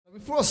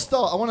Before I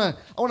start, I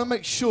wanna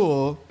make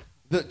sure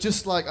that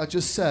just like I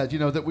just said,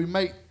 that we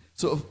make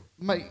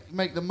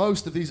the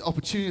most of these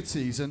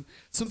opportunities. And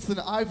something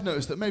that I've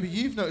noticed that maybe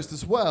you've noticed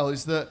as well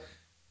is that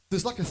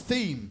there's like a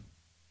theme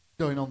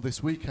going on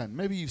this weekend.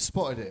 Maybe you've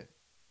spotted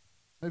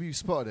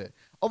it.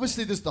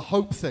 Obviously, there's the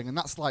hope thing, and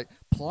that's like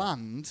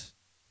planned.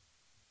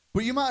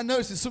 But you might have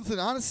noticed that something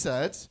Anna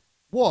said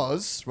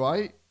was,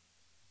 right,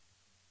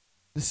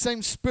 the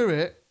same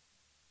spirit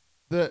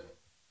that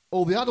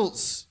all the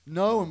adults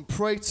know and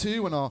pray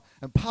to and are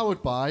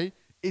empowered by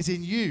is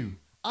in you.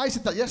 I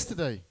said that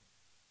yesterday.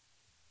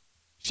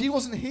 She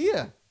wasn't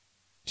here.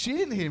 She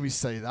didn't hear me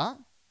say that.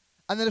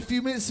 And then a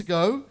few minutes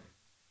ago,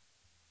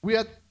 we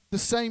had the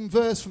same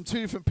verse from two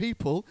different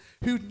people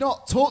who'd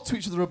not talked to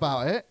each other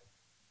about it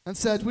and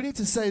said, we need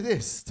to say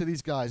this to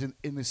these guys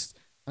in this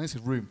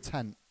room,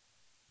 tent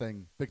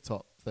thing, big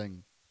top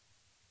thing.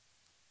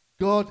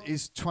 God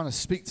is trying to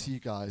speak to you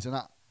guys, and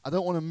I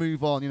don't want to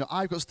move on.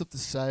 I've got stuff to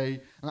say,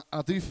 and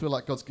I do feel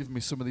like God's given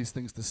me some of these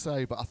things to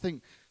say, but I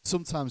think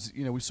sometimes,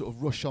 we sort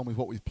of rush on with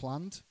what we've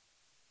planned.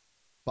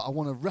 But I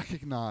want to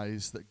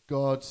recognize that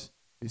God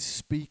is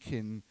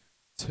speaking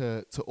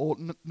to all,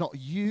 not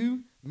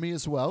you, me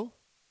as well,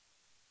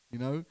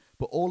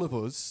 but all of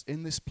us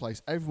in this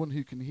place, everyone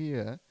who can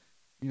hear,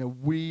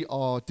 we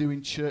are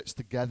doing church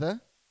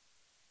together,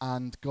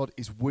 and God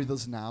is with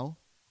us now,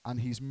 and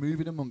he's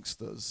moving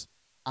amongst us,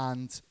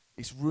 and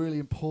it's really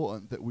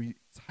important that we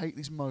take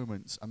these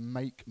moments and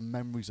make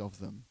memories of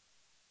them.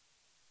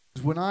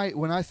 Because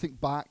when I think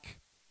back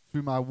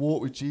through my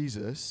walk with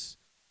Jesus,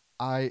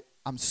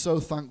 I'm so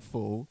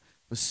thankful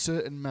for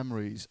certain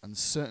memories and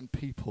certain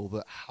people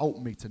that helped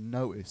me to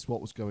notice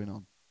what was going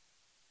on.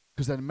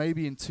 Because then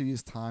maybe in 2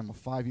 years' time or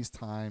 5 years'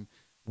 time,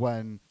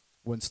 when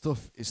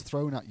stuff is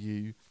thrown at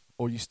you,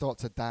 or you start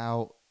to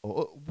doubt,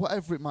 or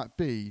whatever it might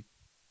be,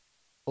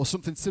 or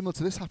something similar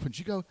to this happens,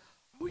 you go,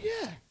 oh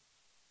yeah,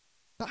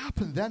 that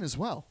happened then as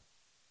well.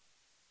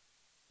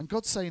 And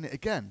God's saying it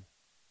again.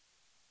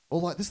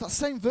 Or like, there's that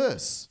same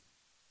verse,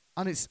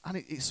 and it's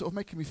sort of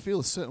making me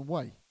feel a certain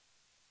way.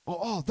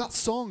 Oh, that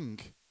song,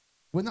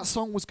 when that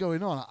song was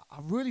going on, I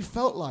really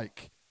felt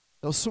like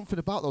there was something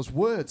about those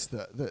words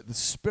that the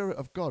Spirit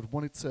of God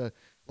wanted to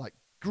like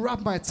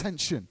grab my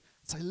attention and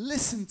say,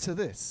 listen to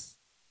this.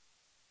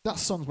 That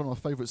song's one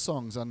of my favorite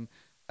songs, and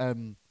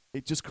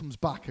it just comes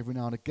back every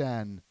now and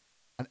again,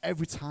 and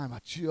every time I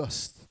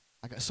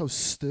get so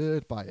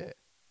stirred by it,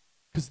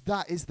 because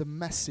that is the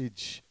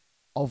message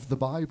of the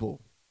Bible.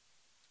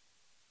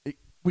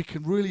 We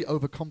can really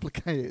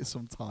overcomplicate it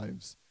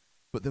sometimes,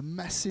 but the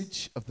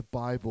message of the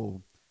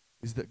Bible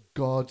is that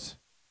God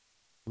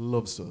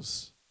loves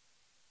us.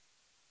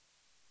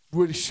 It's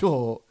really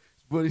short,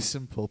 it's really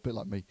simple, a bit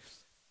like me.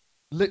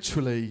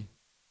 Literally,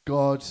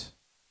 God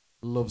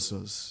loves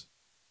us.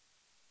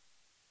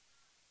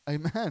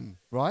 Amen,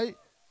 right?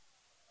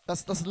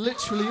 That's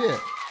literally it.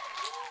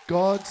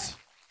 God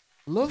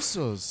loves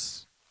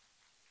us.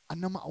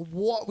 And no matter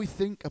what we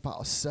think about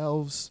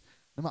ourselves,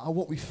 no matter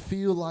what we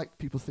feel like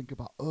people think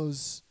about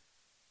us,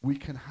 we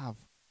can have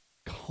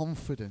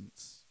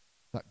confidence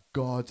that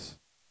God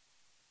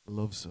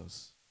loves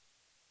us.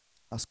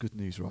 That's good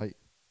news, right?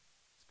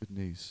 It's good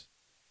news.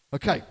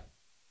 Okay,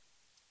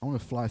 I want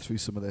to fly through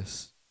some of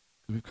this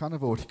because we've kind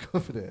of already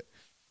covered it.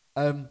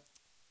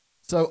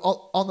 So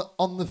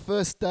on the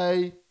first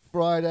day,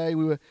 Friday,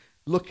 we were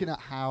looking at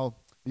how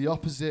the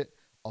opposite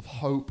of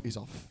hope is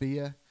our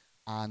fear,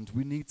 and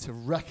we need to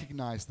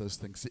recognize those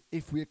things.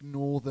 If we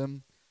ignore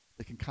them,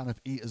 they can kind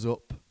of eat us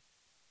up,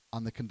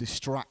 and they can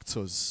distract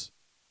us,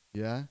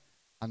 yeah?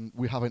 And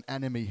we have an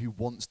enemy who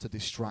wants to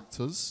distract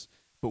us,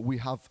 but we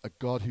have a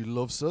God who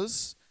loves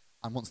us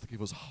and wants to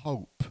give us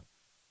hope,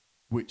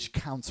 which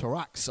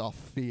counteracts our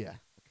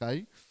fear,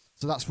 okay?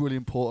 So that's really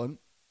important.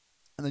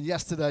 And then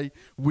yesterday,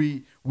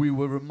 we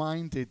were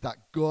reminded that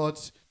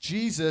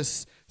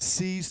Jesus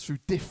sees through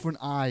different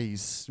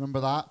eyes. Remember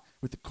that?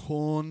 With the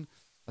corn,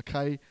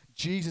 okay?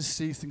 Jesus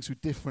sees things through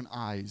different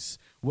eyes.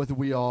 Whether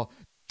we are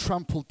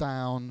trampled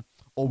down,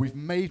 or we've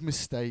made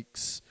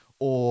mistakes,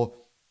 or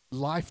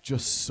life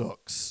just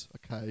sucks,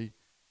 okay?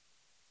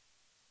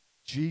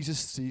 Jesus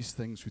sees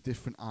things with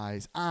different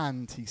eyes,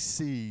 and he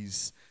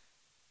sees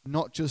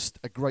not just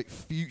a great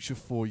future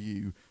for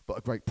you, but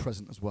a great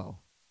present as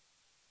well.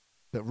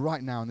 That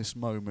right now in this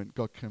moment,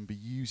 God can be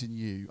using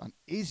you and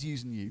is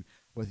using you,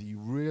 whether you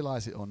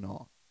realize it or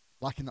not.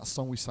 Like in that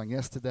song we sang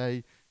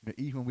yesterday,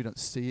 even when we don't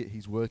see it,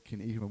 he's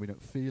working. Even when we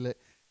don't feel it,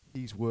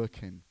 he's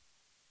working.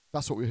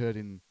 That's what we heard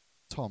in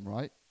Tom,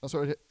 right? That's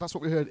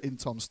what we heard in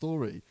Tom's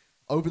story.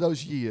 Over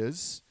those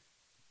years,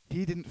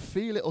 he didn't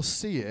feel it or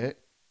see it,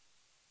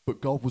 but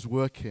God was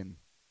working.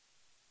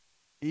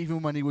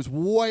 Even when he was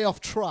way off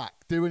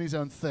track, doing his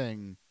own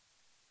thing,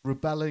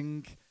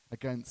 rebelling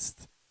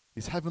against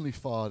his heavenly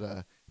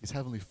Father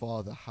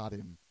had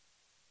him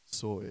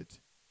sorted.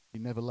 He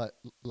never let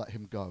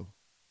him go.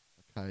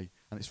 Okay,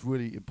 and it's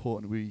really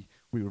important we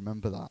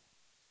remember that.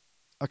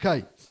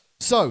 Okay,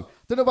 so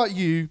don't know about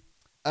you,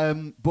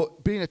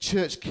 but being a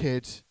church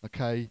kid,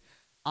 okay,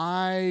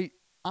 I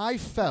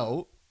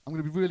felt, I'm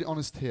going to be really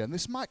honest here, and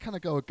this might kind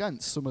of go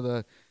against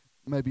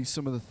maybe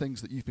some of the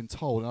things that you've been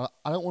told. And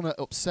I don't want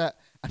to upset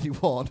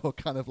anyone or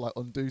kind of like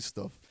undo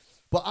stuff.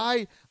 But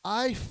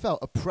I felt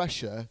a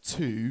pressure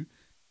to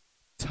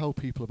tell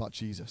people about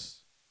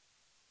Jesus.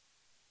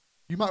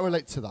 You might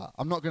relate to that.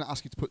 I'm not going to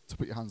ask you to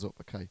put your hands up,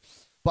 okay?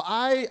 But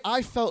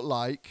I felt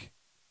like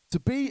to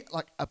be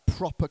like a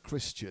proper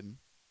Christian,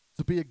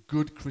 to be a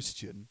good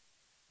Christian,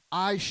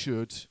 I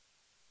should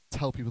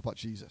tell people about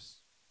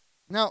Jesus.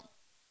 Now,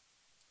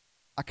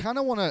 I kind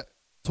of want to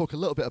talk a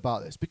little bit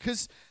about this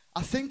because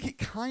I think it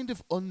kind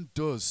of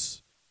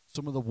undoes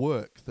some of the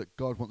work that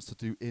God wants to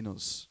do in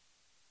us.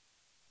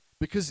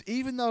 Because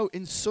even though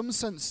in some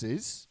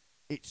senses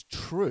it's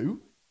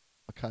true,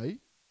 okay,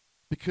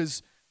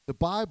 because the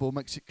Bible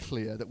makes it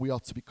clear that we are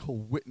to be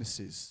called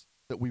witnesses,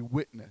 that we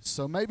witness.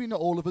 So maybe not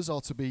all of us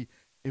are to be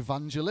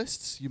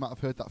evangelists. You might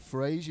have heard that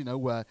phrase,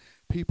 where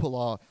people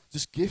are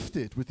just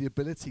gifted with the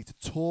ability to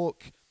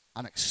talk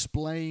and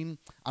explain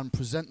and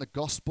present the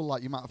gospel,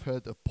 like you might have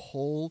heard of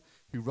Paul,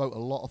 who wrote a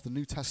lot of the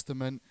New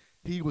Testament.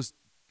 He was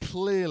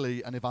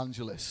clearly an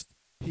evangelist.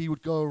 He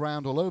would go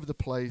around all over the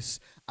place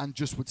and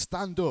just would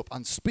stand up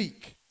and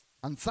speak.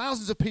 And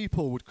thousands of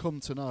people would come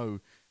to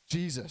know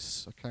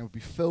Jesus, okay, would be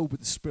filled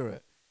with the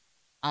Spirit.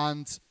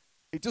 And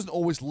it doesn't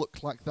always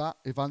look like that.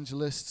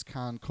 Evangelists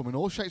can come in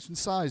all shapes and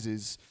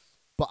sizes.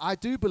 But I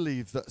do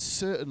believe that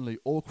certainly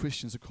all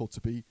Christians are called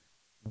to be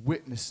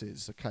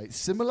witnesses, okay? It's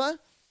similar,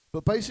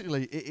 but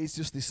basically it is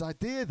just this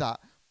idea that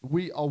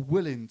we are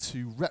willing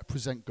to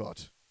represent God.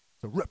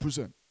 To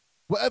represent.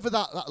 Whatever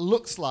that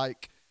looks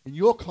like in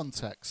your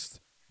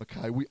context,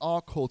 okay, we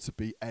are called to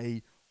be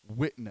a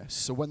witness.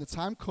 So when the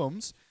time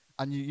comes,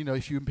 and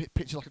if you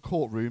picture like a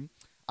courtroom,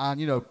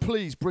 and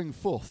please bring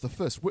forth the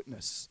first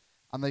witness,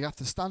 and they have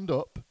to stand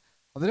up,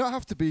 and they don't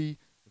have to be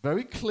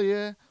very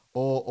clear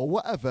or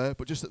whatever,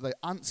 but just that they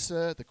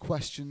answer the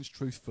questions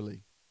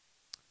truthfully.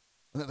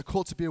 And that they're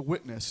called to be a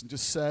witness and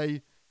just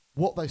say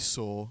what they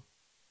saw,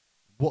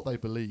 what they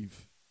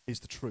believe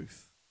is the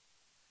truth.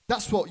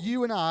 That's what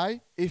you and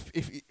I,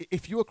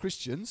 if you are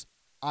Christians,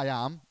 I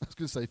am. I was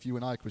going to say if you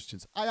and I are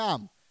Christians. I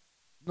am.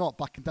 Not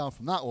backing down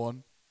from that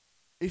one.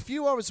 If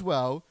you are as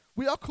well,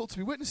 we are called to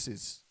be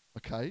witnesses,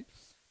 okay?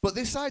 But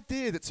this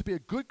idea that to be a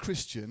good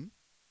Christian,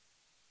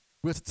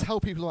 we have to tell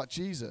people about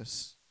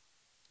Jesus,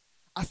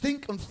 I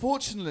think,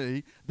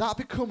 unfortunately, that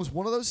becomes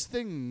one of those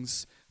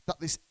things that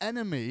this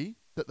enemy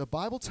that the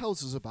Bible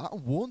tells us about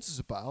and warns us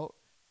about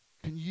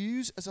can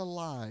use as a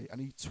lie,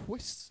 and he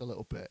twists a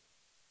little bit.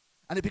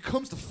 And it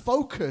becomes the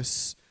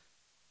focus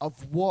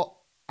of what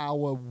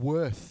our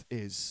worth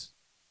is.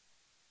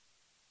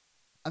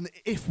 And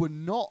if we're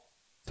not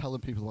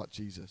telling people about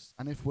Jesus,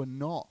 and if we're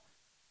not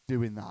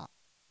doing that,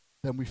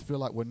 then we feel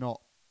like we're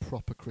not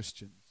proper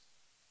Christians.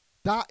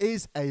 That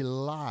is a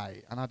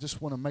lie, and I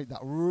just want to make that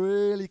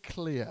really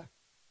clear.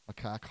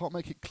 Okay, I can't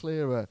make it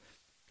clearer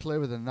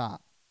than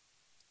that.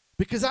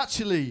 Because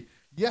actually,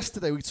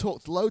 yesterday we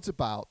talked loads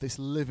about this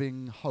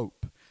living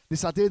hope.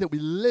 This idea that we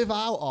live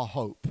out our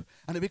hope,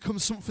 and it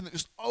becomes something that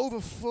just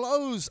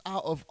overflows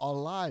out of our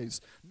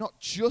lives, not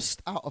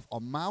just out of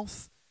our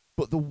mouth,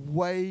 but the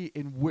way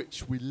in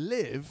which we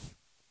live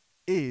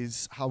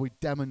is how we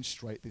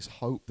demonstrate this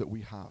hope that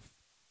we have.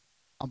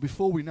 And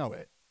before we know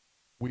it,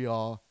 we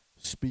are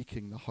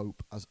speaking the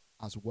hope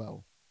as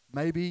well.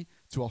 Maybe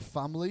to our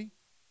family,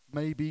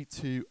 maybe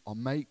to our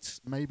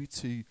mates, maybe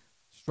to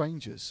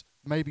strangers,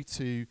 maybe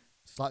to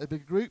slightly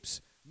bigger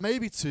groups,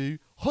 maybe to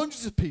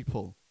hundreds of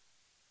people.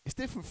 It's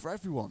different for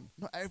everyone.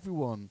 Not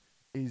everyone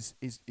is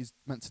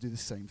meant to do the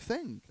same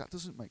thing. That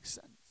doesn't make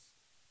sense.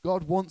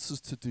 God wants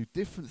us to do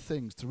different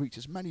things to reach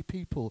as many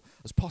people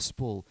as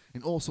possible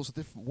in all sorts of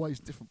different ways,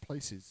 different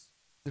places,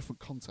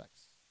 different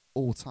contexts,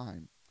 all the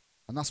time.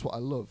 And that's what I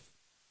love.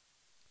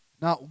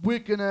 Now, we're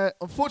going to,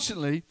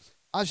 unfortunately,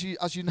 as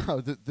you know,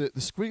 the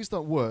screens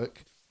don't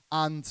work,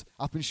 and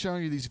I've been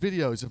showing you these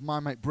videos of my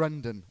mate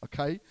Brendan,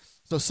 okay?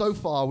 So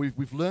far,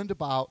 we've learned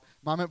about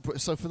my mate.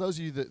 So for those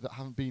of you that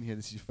haven't been here,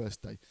 this is your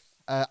first day.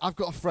 I've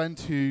got a friend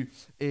who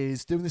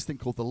is doing this thing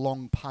called the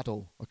long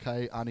paddle,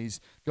 okay? And he's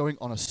going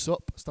on a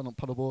SUP, stand-up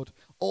paddleboard,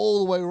 all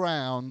the way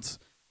around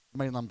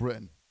mainland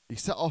Britain. He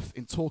set off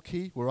in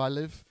Torquay, where I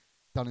live,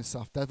 down in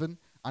South Devon,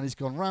 and he's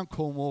gone round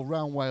Cornwall,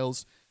 round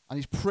Wales, and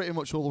he's pretty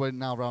much all the way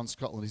now around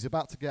Scotland. He's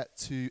about to get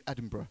to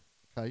Edinburgh,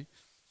 okay?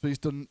 So he's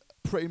done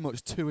pretty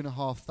much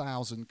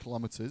 2,500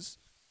 kilometres.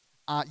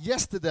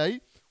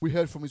 Yesterday, we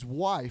heard from his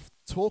wife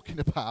talking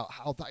about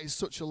how that is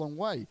such a long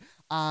way,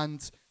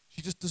 and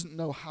she just doesn't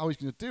know how he's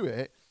going to do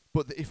it,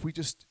 but that if we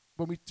just,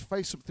 when we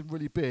face something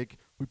really big,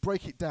 we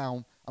break it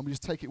down, and we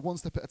just take it one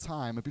step at a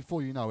time, and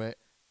before you know it,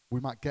 we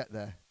might get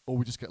there, or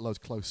we just get loads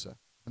closer.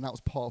 And that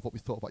was part of what we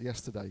thought about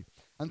yesterday.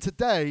 And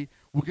today,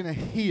 we're going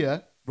to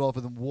hear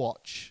rather than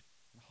watch.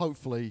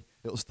 Hopefully,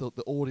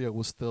 the audio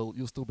will still,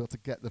 you'll still be able to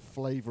get the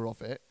flavour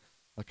of it,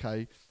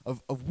 okay,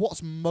 of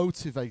what's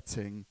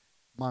motivating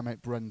my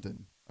mate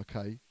Brendan,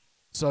 okay.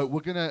 So we're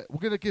gonna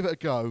give it a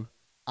go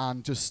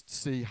and just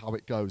see how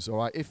it goes, all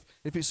right.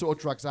 If it sort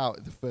of drags out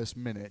at the first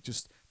minute,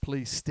 just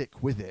please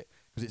stick with it,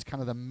 because because it's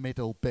kind of the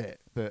middle bit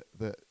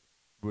that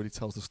really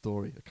tells the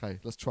story. Okay,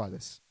 let's try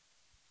this.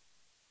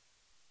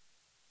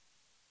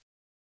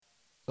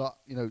 So,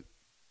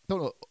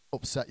 don't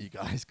upset you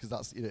guys, because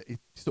that's, it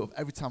sort of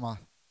every time I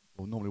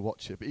will normally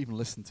watch it, but even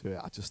listen to it,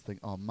 I just think,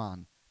 oh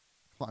man,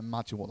 I can't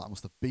imagine what that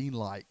must have been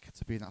like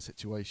to be in that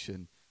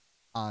situation.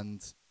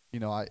 And,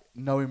 I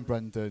knowing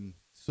Brendan,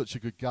 such a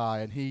good guy,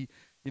 and he,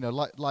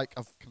 like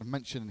I've kind of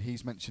mentioned, and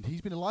he's mentioned,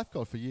 he's been a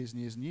lifeguard for years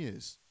and years and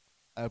years,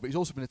 but he's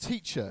also been a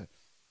teacher.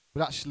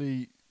 But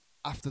actually,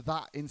 after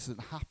that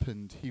incident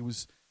happened, he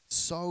was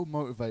so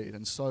motivated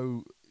and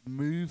so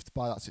moved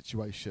by that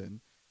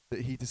situation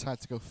that he decided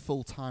to go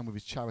full time with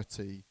his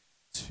charity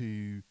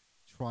to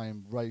try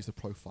and raise the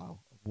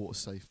profile of water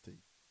safety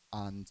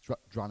and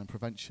drowning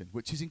prevention,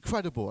 which is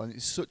incredible, and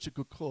it's such a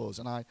good cause.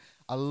 And I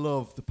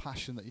love the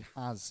passion that he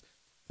has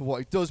for what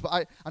he does.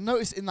 But I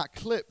noticed in that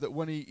clip that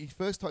when he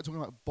first started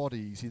talking about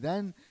bodies, he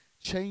then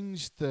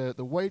changed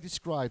the way he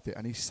described it,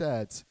 and he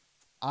said,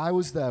 I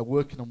was there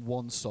working on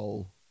one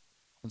soul,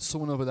 and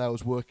someone over there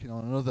was working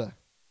on another.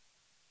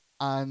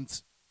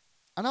 And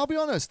I'll be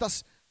honest,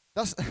 that's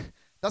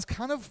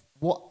kind of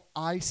what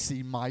I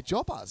see my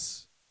job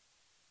as.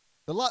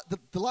 The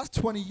last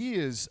 20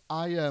 years,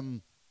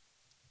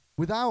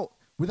 without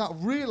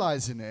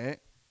realizing it,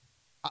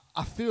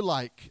 I feel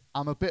like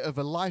I'm a bit of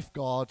a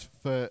lifeguard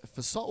for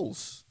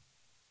souls.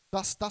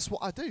 That's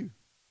what I do.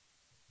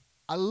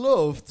 I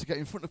love to get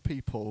in front of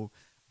people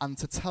and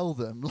to tell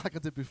them, like I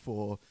did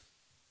before,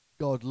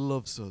 God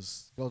loves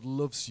us. God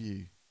loves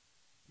you.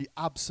 He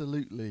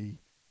absolutely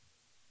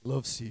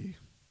loves you.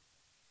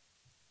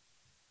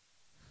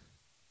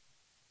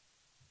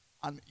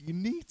 And you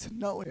need to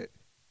know it.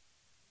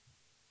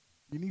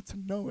 You need to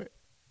know it.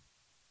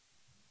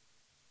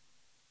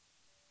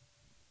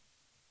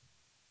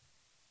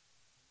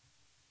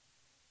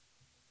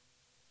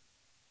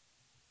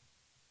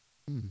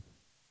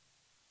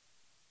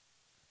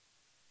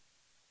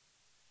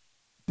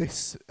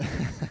 This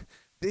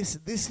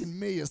this in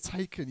me has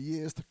taken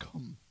years to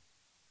come.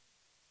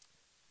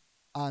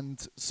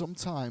 And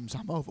sometimes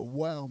I'm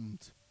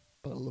overwhelmed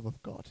by the love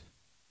of God.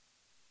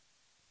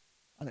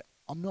 And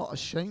I'm not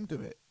ashamed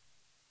of it.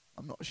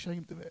 I'm not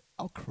ashamed of it.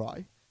 I'll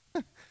cry.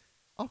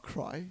 I'll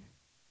cry.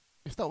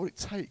 If that's what it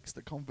takes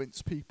to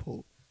convince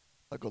people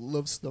that God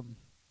loves them,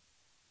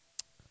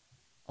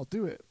 I'll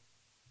do it.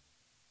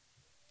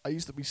 I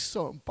used to be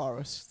so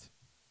embarrassed.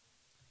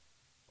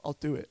 I'll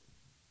do it.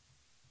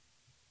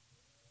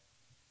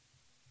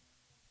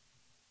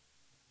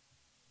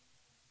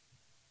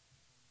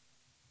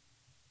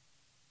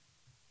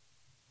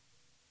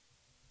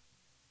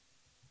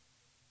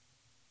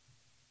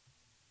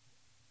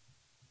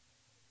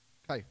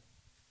 Okay.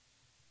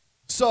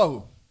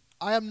 So,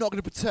 I am not going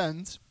to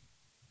pretend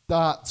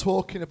that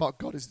talking about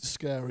God isn't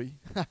scary.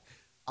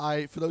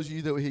 For those of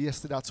you that were here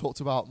yesterday, I talked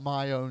about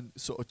my own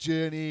sort of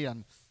journey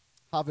and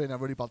having a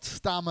really bad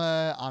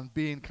stammer and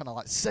being kind of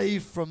like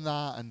saved from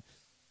that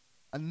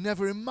and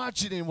never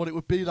imagining what it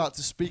would be like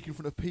to speak in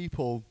front of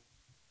people.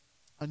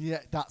 And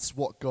yet that's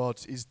what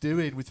God is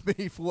doing with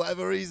me for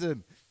whatever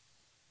reason.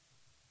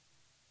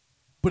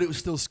 But it was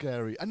still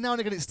scary. And now and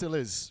again it still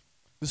is.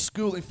 The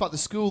school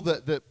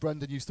that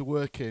Brendan used to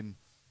work in,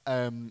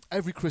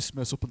 every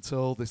Christmas up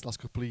until this last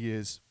couple of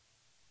years,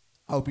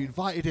 I'll be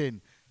invited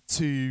in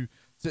to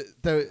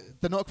they're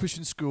not a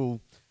Christian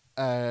school,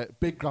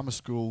 big grammar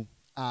school,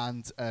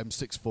 and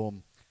sixth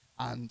form.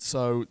 And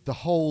so the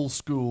whole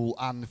school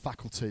and the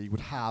faculty would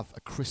have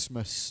a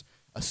Christmas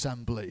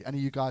assembly. Any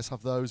of you guys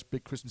have those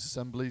big Christmas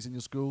assemblies in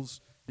your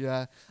schools?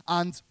 Yeah.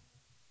 And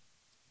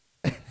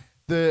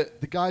the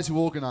guys who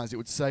organised it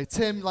would say,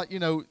 Tim,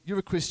 you're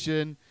a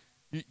Christian,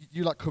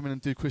 you like come in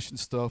and do Christian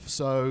stuff,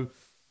 so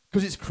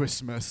because it's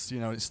Christmas,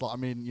 it's like,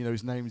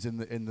 his name's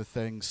in the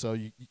thing, so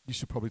you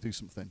should probably do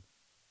something.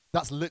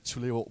 That's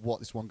literally what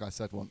this one guy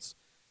said once.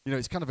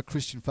 It's kind of a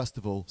Christian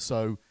festival,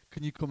 so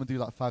can you come and do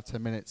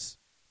 5-10 minutes?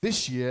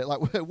 This year,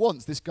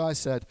 once, this guy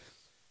said,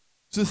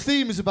 so the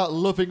theme is about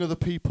loving other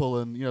people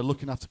and,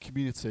 looking after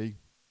community.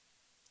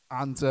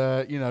 And,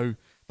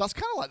 that's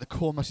kind of like the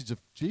core message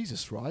of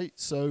Jesus, right?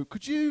 So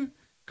could you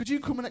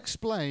come and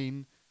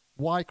explain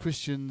why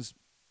Christians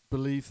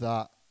believe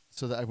that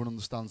so that everyone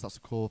understands that's the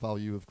core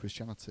value of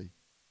Christianity?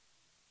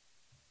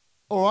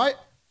 All right,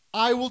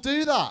 I will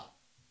do that.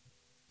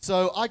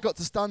 So I got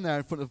to stand there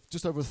in front of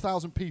just over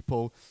 1,000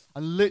 people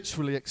and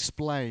literally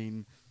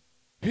explain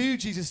who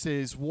Jesus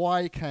is,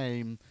 why he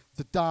came,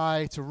 to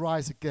die, to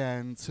rise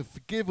again, to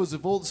forgive us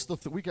of all the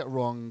stuff that we get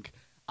wrong,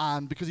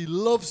 and because he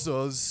loves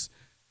us,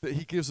 that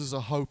he gives us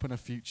a hope and a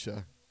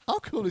future. How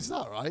cool is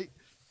that, right?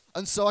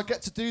 And so I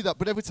get to do that,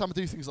 but every time I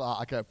do things like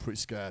that, I get pretty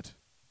scared.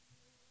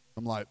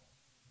 I'm like,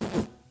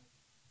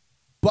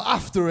 but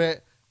after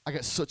it, I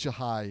get such a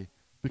high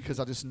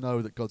because I just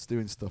know that God's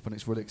doing stuff and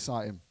it's really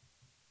exciting.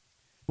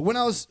 But when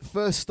I was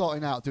first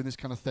starting out doing this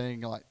kind of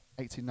thing, like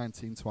 18,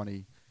 19,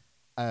 20,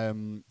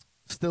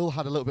 still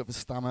had a little bit of a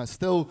stammer,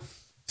 still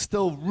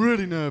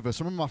really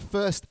nervous. I remember my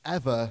first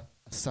ever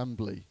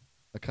assembly,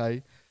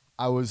 okay?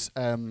 I was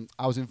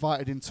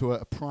invited into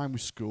a primary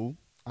school,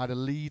 I had a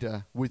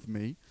leader with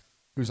me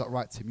who was like,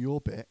 right, Tim,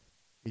 your bit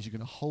is you're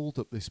going to hold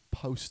up this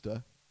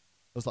poster.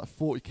 There's like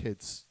 40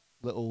 kids,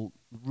 little,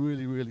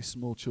 really, really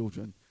small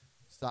children,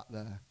 sat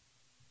there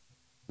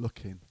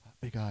looking,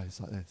 big eyes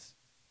like this,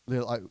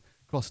 little, like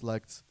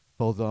cross-legged,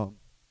 folded arm,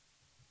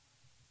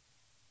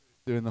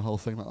 doing the whole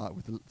thing like that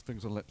with the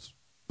fingers on lips.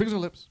 Fingers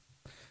on lips.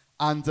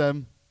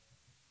 And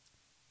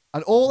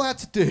all I had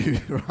to do,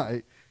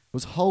 right,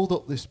 was hold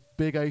up this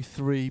big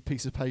A3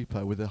 piece of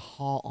paper with a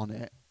heart on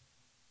it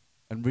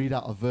and read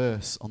out a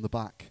verse on the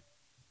back.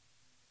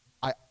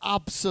 I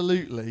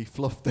absolutely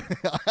fluffed it.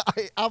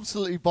 I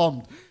absolutely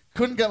bombed.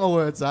 Couldn't get my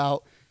words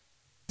out.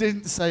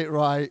 Didn't say it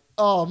right.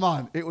 Oh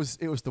man, it was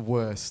the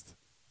worst.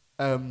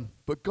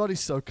 But God is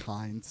so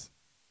kind,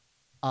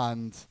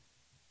 and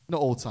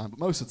not all the time, but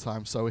most of the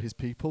time, so are His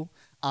people.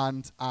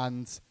 And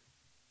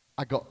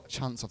I got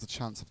chance after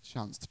chance after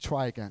chance to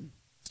try again.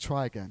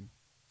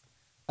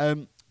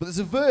 But there's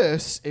a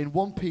verse in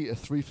 1 Peter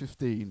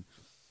 3:15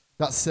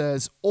 that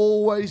says,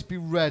 "Always be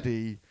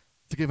ready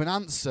to give an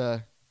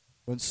answer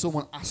when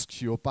someone asks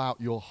you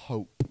about your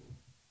hope."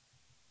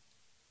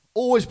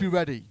 Always be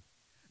ready.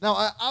 Now,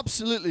 I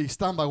absolutely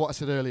stand by what I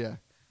said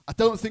earlier. I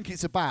don't think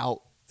it's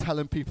about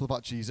telling people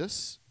about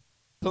Jesus.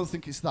 Don't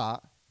think it's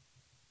that.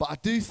 But I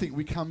do think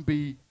we can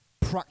be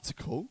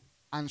practical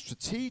and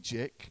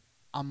strategic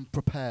and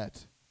prepared.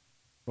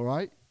 All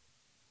right?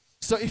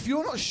 So if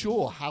you're not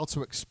sure how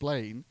to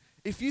explain,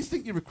 if you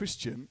think you're a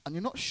Christian and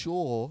you're not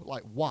sure,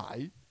 like,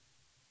 why,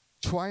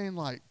 try and,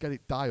 like, get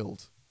it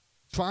dialed.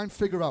 Try and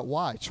figure out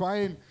why. Try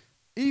and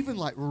even,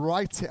 like,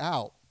 write it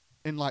out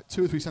in, like,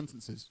 2 or 3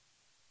 sentences.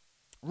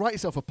 Write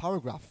yourself a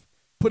paragraph.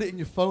 Put it in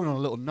your phone on a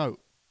little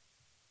note.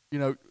 You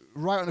know,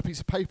 write it on a piece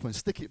of paper and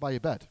stick it by your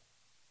bed.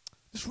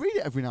 Just read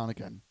it every now and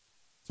again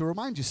to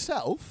remind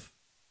yourself,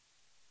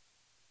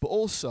 but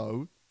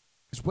also,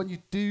 because when you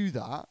do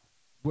that,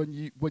 when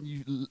you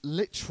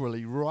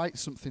literally write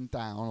something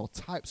down or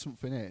type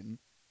something in,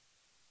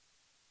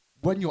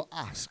 when you're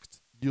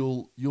asked,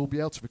 you'll be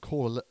able to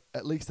recall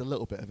at least a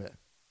little bit of it,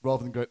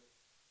 rather than go,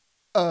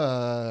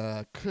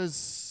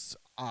 because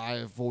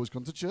I've always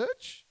gone to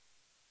church.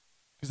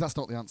 Because that's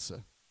not the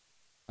answer.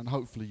 And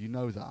hopefully you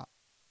know that.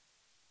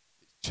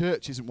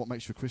 Church isn't what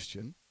makes you a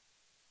Christian.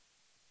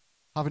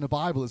 Having a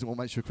Bible isn't what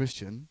makes you a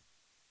Christian.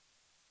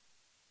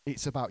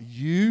 It's about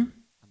you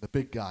and the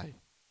big guy.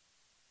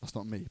 That's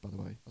not me, by the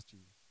way. That's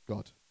Jesus.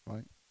 God,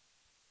 right?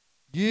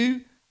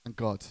 You and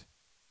God.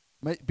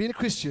 Being a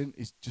Christian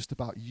is just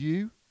about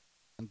you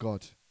and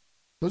God.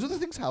 Those other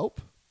things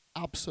help.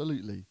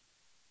 Absolutely.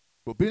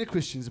 But being a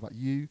Christian is about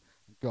you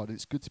and God. And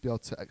it's good to be able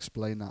to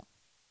explain that.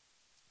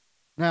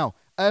 Now,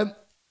 I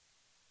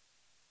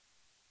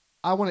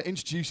want to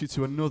introduce you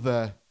to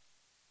another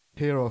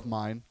hero of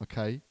mine,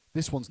 okay?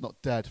 This one's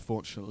not dead,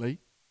 fortunately,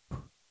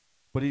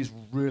 but he's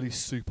really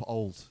super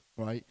old,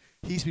 right?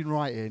 He's been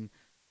writing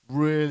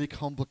really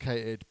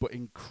complicated but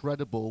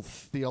incredible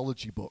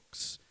theology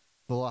books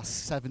for the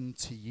last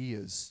 70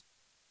 years.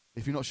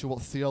 If you're not sure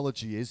what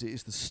theology is, it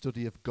is the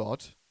study of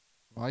God,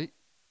 right?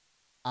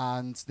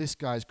 And this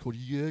guy is called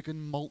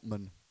Jürgen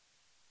Moltmann.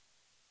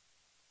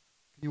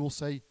 Can you all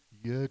say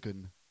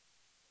Jürgen?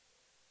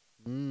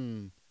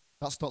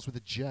 That starts with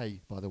a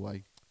J, by the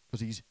way,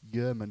 because he's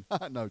German.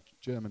 No,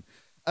 German.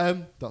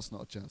 That's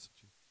not a jazz.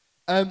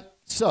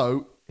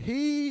 So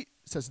he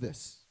says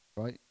this,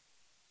 right?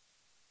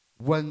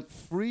 When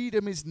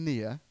freedom is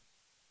near,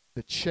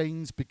 the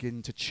chains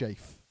begin to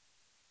chafe.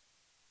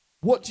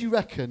 What do you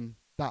reckon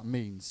that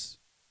means?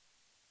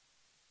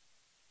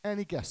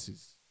 Any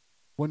guesses?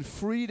 When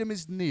freedom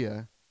is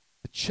near,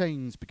 the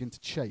chains begin to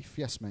chafe.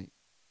 Yes, mate.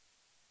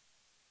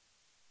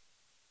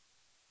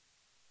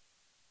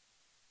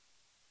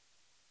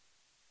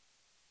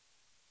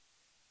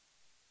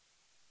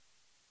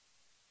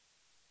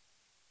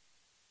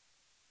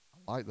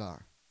 I like that.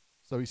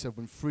 So he said,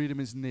 when freedom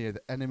is near,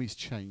 the enemy's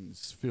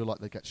chains feel like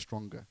they get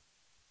stronger.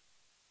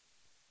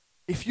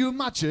 If you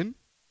imagine,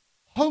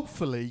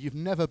 hopefully you've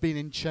never been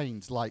in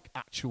chains, like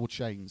actual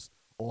chains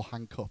or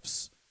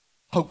handcuffs.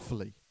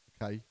 Hopefully,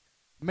 okay?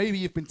 Maybe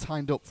you've been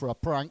tied up for a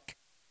prank,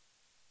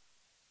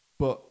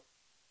 but,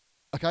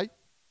 okay?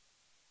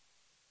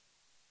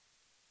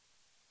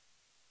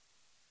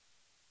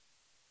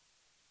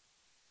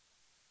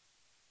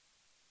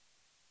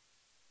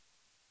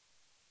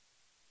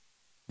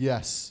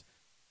 Yes,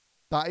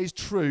 that is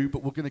true,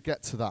 but we're going to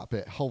get to that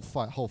bit. Hold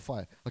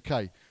fire.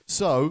 Okay,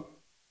 so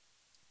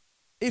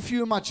if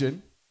you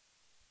imagine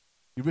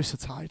your wrists are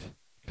tied,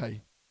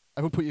 okay?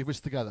 Everyone put your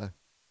wrists together, and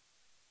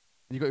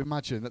you've got to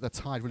imagine that they're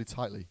tied really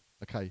tightly,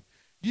 okay?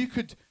 You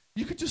could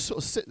just sort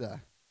of sit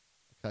there,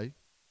 okay?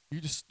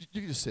 You could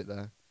just sit there,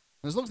 and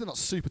as long as they're not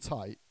super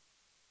tight,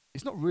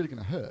 it's not really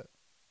going to hurt.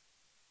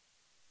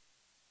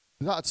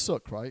 That'd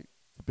suck, right?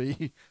 To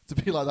be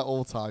like that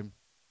all the time.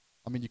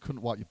 I mean, you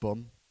couldn't wipe your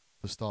bum,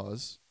 for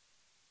starters,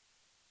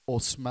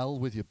 or smell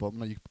with your bum.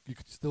 No, you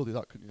could still do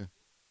that, couldn't you?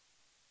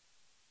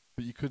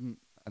 But you couldn't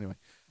anyway.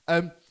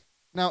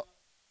 Now,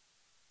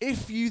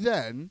 if you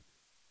then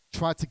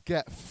tried to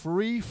get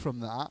free from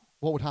that,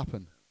 what would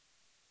happen?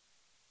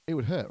 it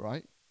would hurt,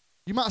 right?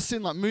 You might have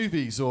seen like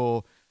movies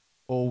or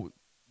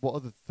what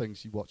other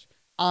things you watch,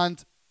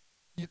 and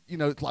you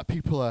know, like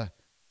people are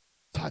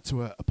tied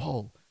to a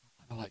pole,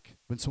 and they're like,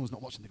 when someone's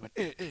not watching,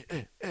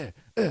 they're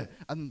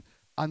going,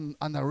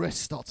 and their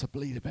wrists start to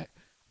bleed a bit,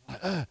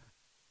 like, they're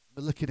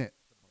licking it,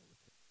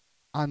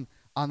 and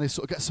they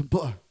sort of get some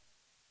butter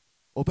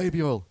or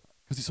baby oil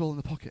because it's all in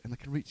the pocket and they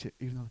can reach it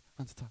even though the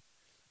hands are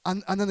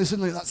tied, and then they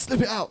suddenly like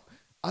slip it out,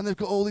 and they've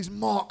got all these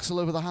marks all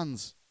over their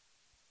hands.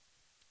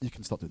 You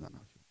can stop doing that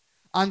now if you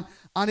want.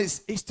 And it's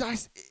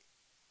just,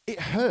 it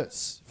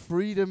hurts.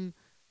 Freedom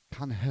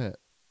can hurt.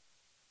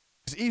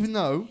 Because even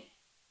though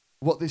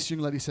what this young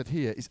lady said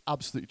here is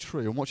absolutely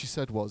true, and what she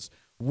said was,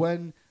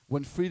 when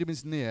freedom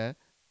is near,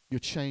 your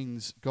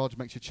chains, God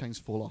makes your chains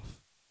fall off.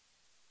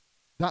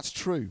 That's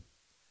true.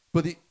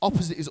 But the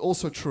opposite is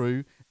also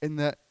true in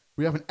that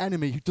we have an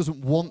enemy who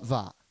doesn't want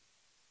that.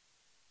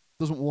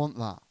 Doesn't want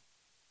that.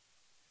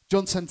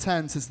 John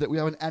 10:10 says that we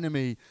have an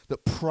enemy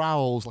that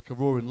prowls like a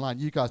roaring lion.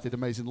 You guys did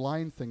amazing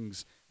lion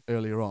things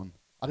earlier on.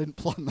 I didn't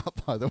plan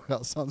that, by the way.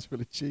 That sounds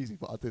really cheesy,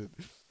 but I didn't.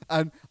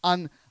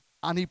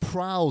 And he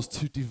prowls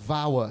to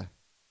devour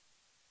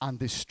and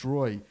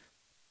destroy.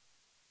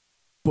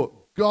 But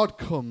God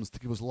comes to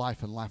give us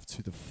life and life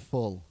to the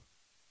full,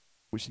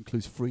 which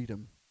includes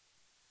freedom.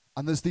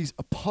 And there's these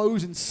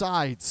opposing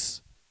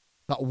sides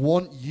that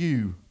want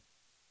you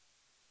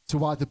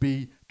to either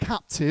be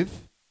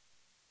captive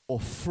or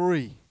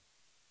free.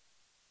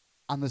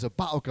 And there's a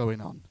battle going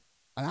on.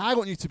 And I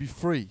want you to be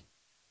free.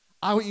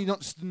 I want you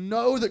not just to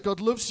know that God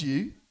loves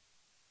you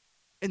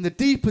in the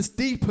deepest,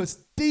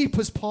 deepest,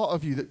 deepest part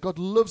of you, that God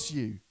loves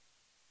you.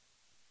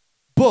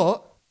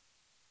 But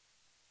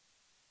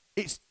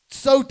it's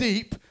so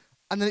deep,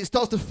 and then it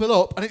starts to fill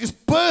up, and it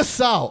just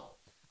bursts out.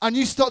 And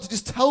you start to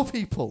just tell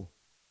people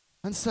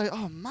and say,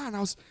 oh man, I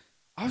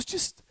was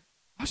just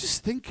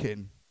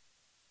thinking,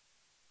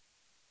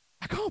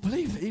 I can't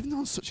believe that even though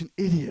I'm such an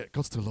idiot,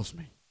 God still loves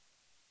me.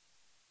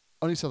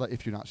 Only say that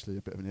if you're actually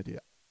a bit of an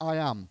idiot. I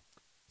am,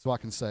 so I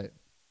can say it.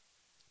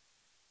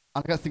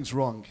 And I get things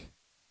wrong,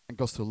 and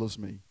God still loves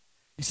me.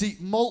 You see,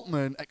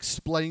 Moltmann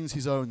explains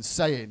his own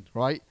saying,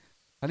 right?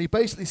 And he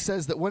basically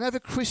says that whenever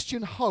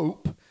Christian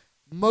hope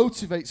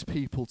motivates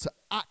people to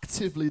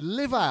actively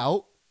live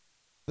out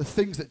the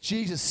things that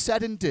Jesus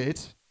said and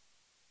did,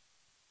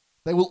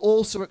 they will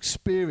also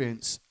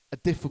experience a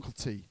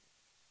difficulty,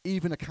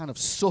 even a kind of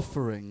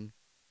suffering,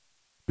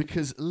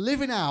 because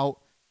living out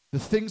the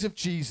things of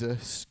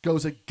Jesus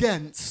goes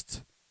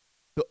against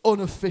the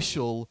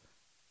unofficial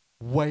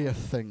way of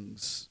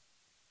things.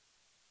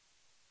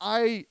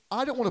 I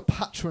don't want to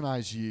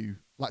patronize you,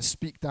 like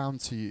speak down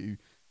to you,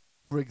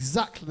 for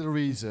exactly the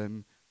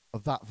reason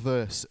of that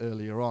verse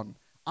earlier on.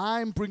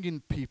 I'm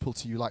bringing people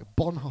to you like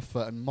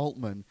Bonhoeffer and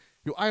Moltmann,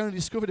 who I only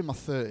discovered in my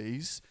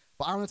 30s,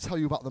 but I want to tell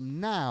you about them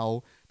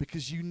now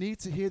because you need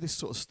to hear this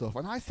sort of stuff.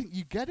 And I think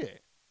you get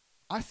it.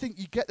 I think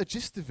you get the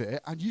gist of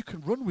it, and you can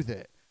run with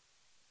it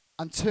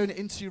and turn it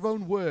into your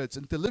own words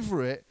and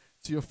deliver it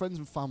to your friends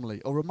and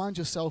family, or remind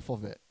yourself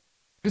of it,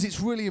 because it's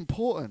really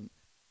important.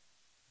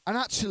 And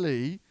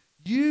actually,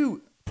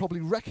 you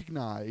probably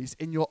recognize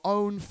in your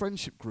own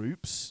friendship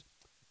groups,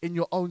 in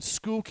your own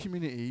school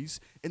communities,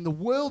 in the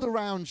world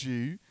around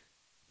you,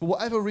 for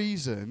whatever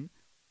reason,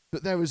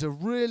 that there is a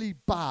really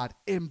bad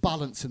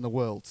imbalance in the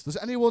world. Does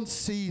anyone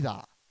see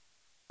that?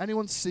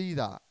 Anyone see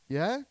that?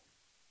 Yeah?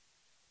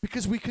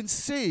 Because we can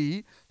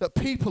see that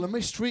people are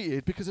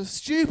mistreated because of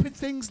stupid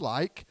things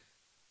like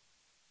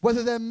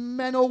whether they're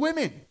men or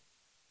women,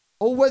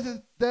 or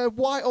whether they're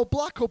white or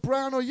black or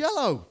brown or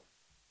yellow,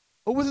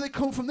 or whether they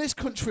come from this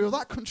country or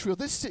that country or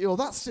this city or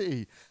that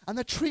city, and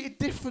they're treated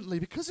differently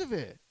because of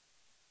it.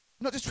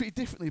 Not just treated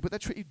differently, but they're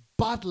treated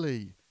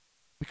badly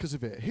because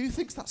of it. Who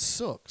thinks that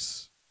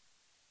sucks?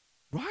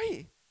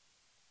 Right?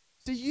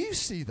 So you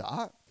see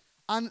that,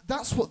 and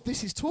that's what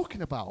this is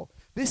talking about.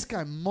 This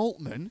guy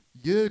Moltmann,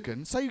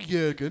 Jürgen, say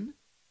Jürgen.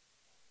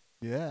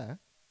 Yeah.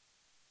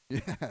 Yeah,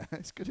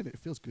 it's good, isn't it? It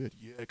feels good.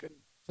 Jürgen.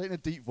 Say it in a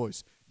deep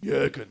voice.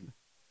 Jürgen.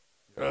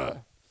 Yeah.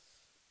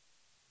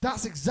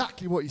 That's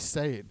exactly what he's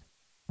saying.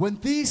 When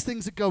these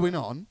things are going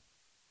on,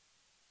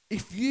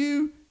 if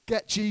you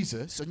get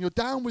Jesus and you're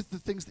down with the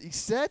things that he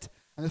said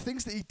and the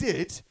things that he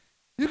did,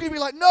 you're going to be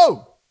like,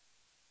 no,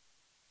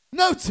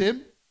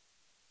 Tim,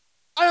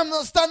 I am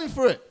not standing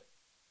for it.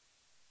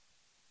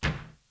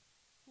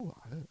 Oh,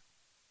 I hurt.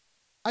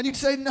 And you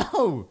say,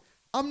 no,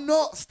 I'm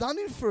not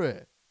standing for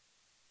it.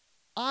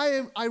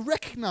 I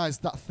recognize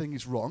that thing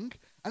is wrong,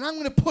 and I'm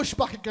going to push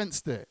back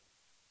against it.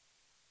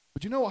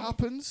 But you know what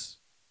happens?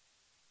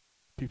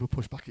 People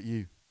push back at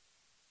you.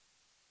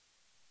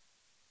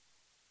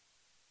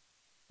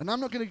 And I'm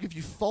not going to give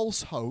you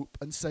false hope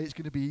and say it's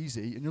going to be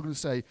easy, and you're going to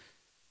say,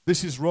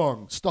 this is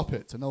wrong, stop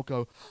it. And they'll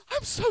go,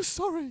 I'm so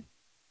sorry.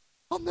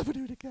 I'll never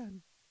do it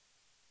again.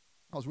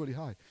 That was really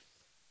high.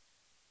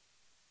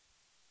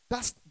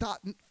 That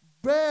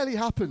rarely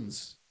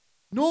happens.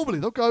 Normally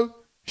they'll go,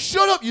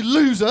 shut up, you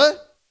loser.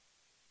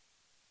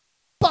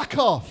 Back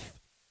off.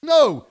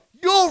 No,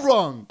 you're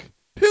wrong.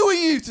 Who are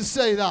you to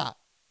say that?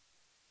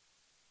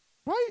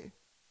 right?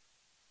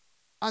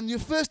 And your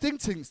first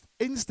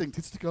instinct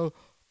is to go,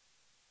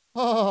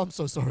 oh, I'm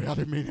so sorry, I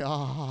didn't mean it.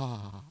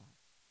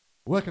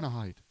 Where can I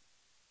hide?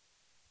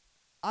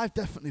 I've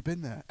definitely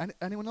been there.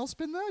 Anyone else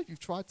been there? You've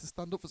tried to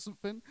stand up for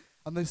something,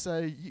 and they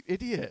say, you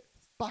idiot,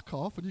 back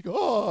off, and you go,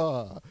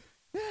 oh,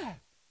 yeah.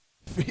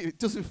 It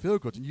doesn't feel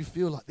good, and you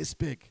feel like this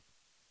big.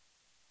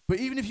 But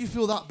even if you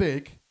feel that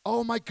big,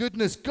 oh my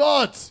goodness,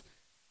 God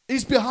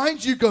is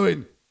behind you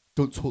going,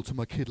 don't talk to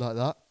my kid like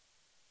that.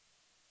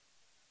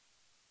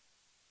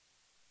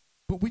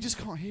 But we just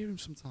can't hear him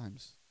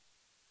sometimes.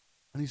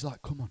 And he's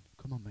like, come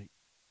on, mate.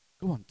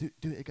 Go on, do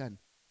it again.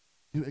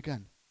 Do it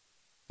again.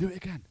 Do it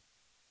again.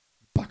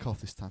 Back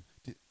off this time.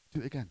 Do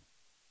it again.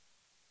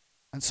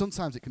 And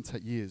sometimes it can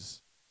take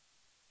years.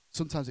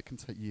 Sometimes it can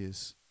take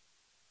years.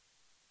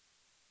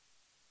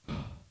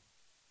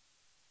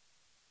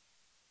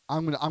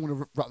 I'm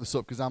gonna wrap this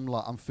up because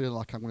I'm feeling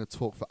like I'm gonna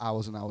talk for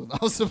hours and hours and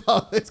hours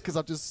about this because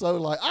I'm just so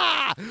like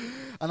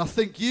and I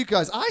think you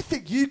guys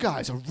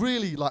are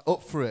really like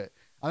up for it.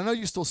 And I know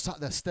you still sat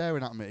there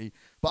staring at me,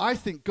 but I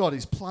think God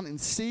is planting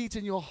seeds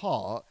in your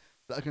heart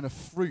that are gonna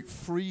fruit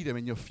freedom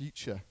in your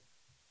future.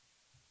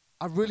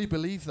 I really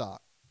believe that.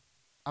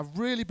 I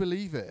really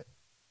believe it.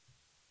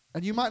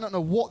 And you might not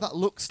know what that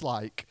looks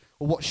like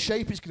or what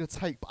shape it's going to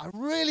take, but I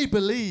really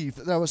believe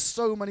that there are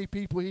so many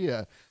people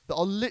here that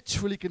are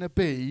literally going to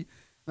be,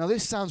 now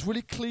this sounds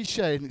really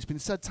cliche and it's been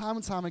said time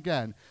and time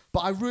again, but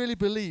I really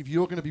believe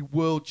you're going to be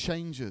world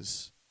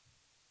changers.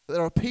 That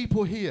there are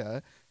people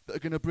here that are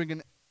going to bring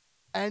an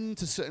end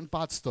to certain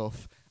bad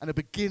stuff and a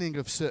beginning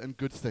of certain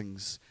good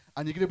things.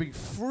 And you're going to bring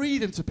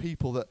freedom to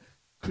people that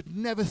could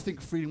never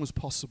think freedom was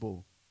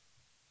possible.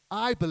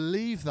 I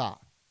believe that.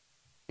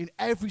 In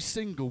every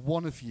single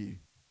one of you,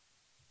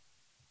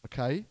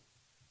 okay?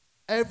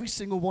 Every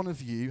single one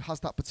of you has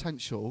that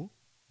potential,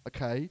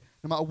 okay?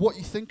 No matter what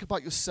you think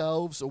about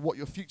yourselves or what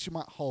your future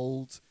might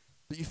hold,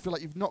 that you feel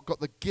like you've not got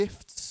the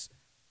gifts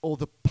or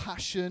the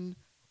passion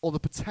or the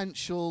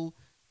potential,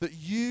 that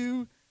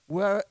you,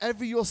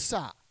 wherever you're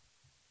sat,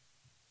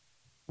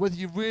 whether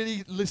you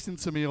really listen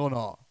to me or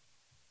not,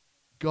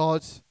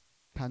 God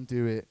can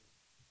do it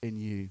in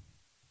you.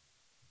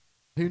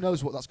 Who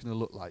knows what that's going to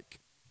look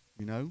like,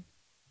 you know?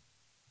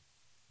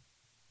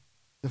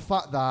 The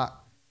fact that,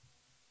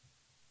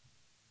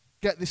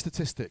 get this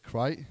statistic,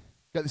 right?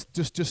 Get this,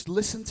 just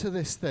listen to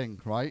this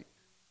thing, right?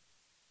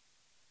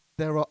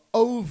 There are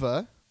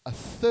over a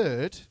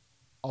third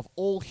of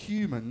all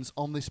humans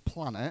on this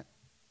planet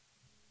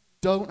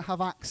don't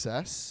have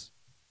access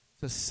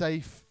to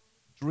safe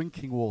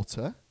drinking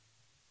water.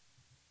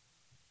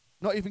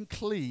 Not even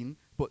clean,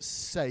 but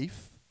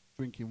safe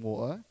drinking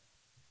water.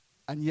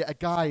 And yet a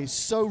guy is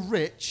so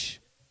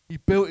rich, he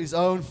built his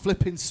own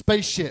flipping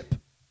spaceship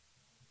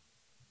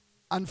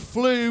and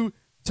flew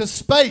to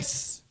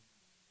space.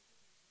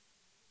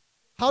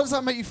 How does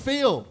that make you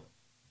feel?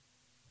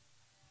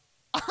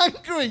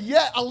 Angry,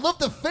 yeah, I love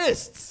the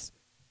fists,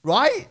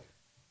 right?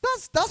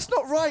 That's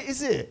not right,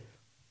 is it?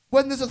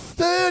 When there's a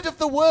third of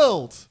the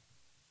world,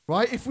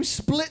 right? If we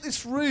split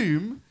this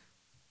room,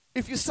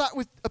 if you sat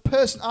with a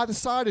person either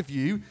side of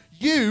you,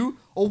 you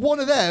or one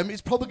of them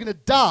is probably going to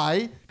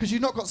die because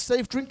you've not got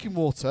safe drinking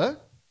water.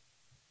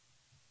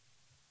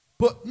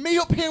 But me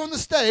up here on the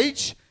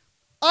stage,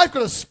 I've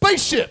got a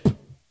spaceship.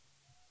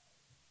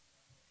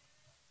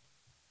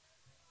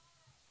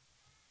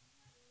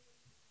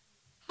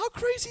 How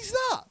crazy is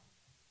that?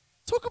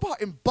 Talk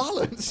about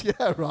imbalance.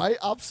 Yeah, right?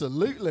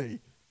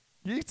 Absolutely.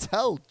 You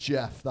tell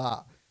Jeff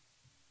that.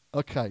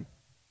 Okay.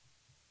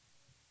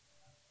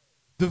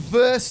 The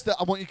verse that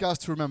I want you guys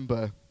to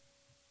remember,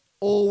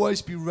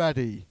 always be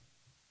ready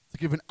to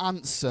give an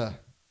answer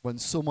when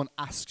someone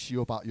asks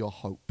you about your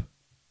hope.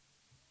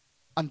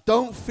 And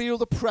don't feel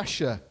the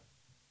pressure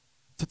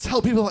to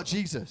tell people about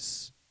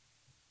Jesus.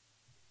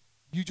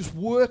 You just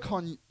work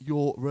on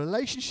your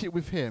relationship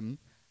with him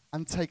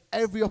and take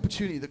every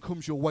opportunity that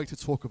comes your way to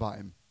talk about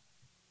him.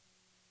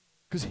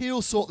 Because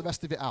he'll sort the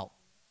rest of it out.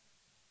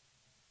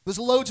 There's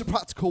loads of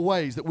practical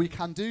ways that we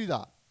can do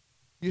that.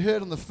 You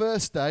heard on the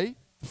first day,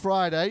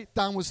 Friday,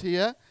 Dan was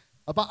here,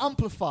 about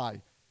Amplify.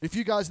 If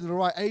you guys are in the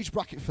right age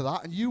bracket for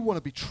that and you want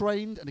to be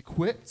trained and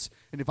equipped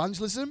in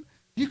evangelism,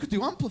 you could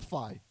do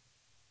Amplify.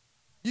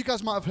 You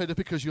guys might have heard it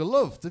Because You're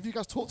Loved. Have you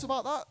guys talked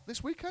about that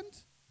this weekend?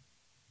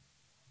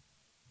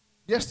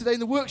 Yesterday in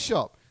the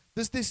workshop,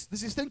 there's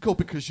this thing called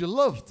Because You're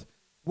Loved,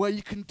 where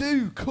you can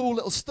do cool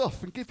little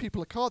stuff and give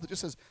people a card that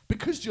just says,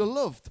 Because You're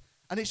Loved.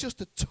 And it's just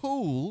a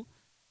tool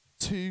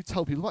to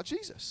tell people about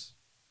Jesus.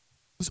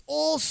 There's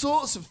all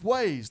sorts of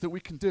ways that we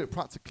can do it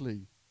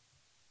practically.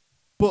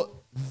 But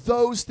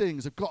those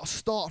things have got to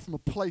start from a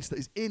place that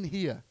is in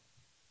here,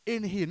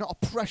 not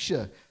a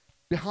pressure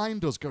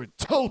behind us going,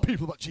 tell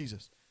people about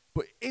Jesus.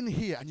 But in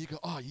here, and you go,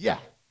 oh yeah,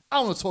 I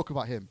want to talk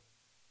about him.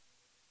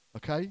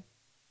 Okay?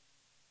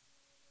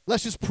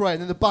 Let's just pray,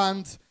 and then the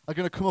band are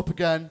going to come up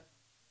again.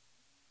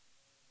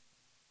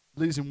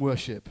 Lead us in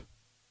worship.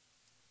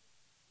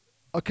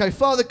 Okay,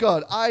 Father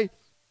God, I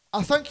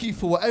thank you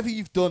for whatever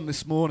you've done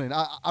this morning.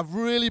 I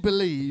really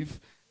believe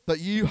that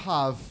you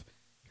have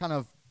kind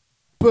of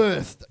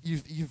birthed,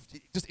 you've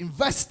just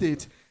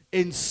invested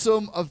in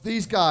some of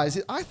these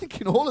guys. I think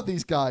in all of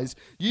these guys,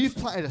 you've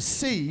planted a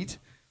seed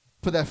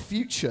for their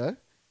future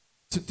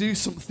to do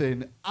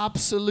something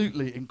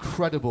absolutely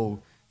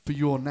incredible for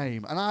your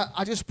name. And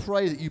I just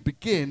pray that you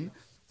begin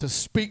to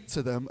speak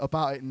to them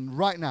about it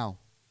right now.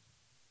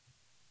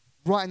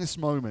 Right in this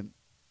moment,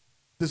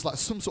 there's like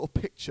some sort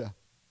of picture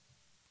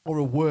or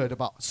a word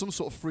about some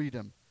sort of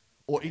freedom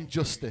or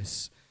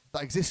injustice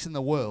that exists in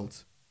the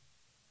world.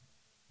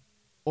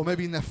 Or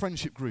maybe in their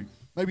friendship group,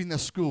 maybe in their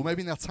school,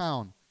 maybe in their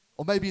town,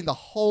 or maybe in the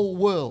whole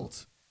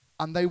world.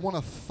 And they want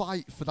to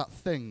fight for that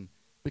thing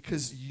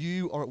because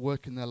you are at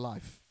work in their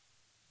life.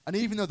 And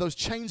even though those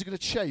chains are going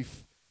to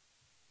chafe,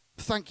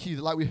 thank you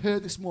that, like we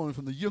heard this morning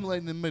from the young lady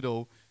in the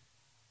middle,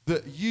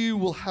 that you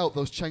will help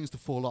those chains to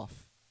fall off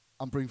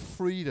and bring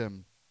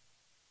freedom.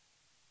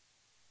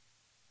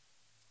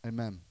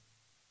 Amen.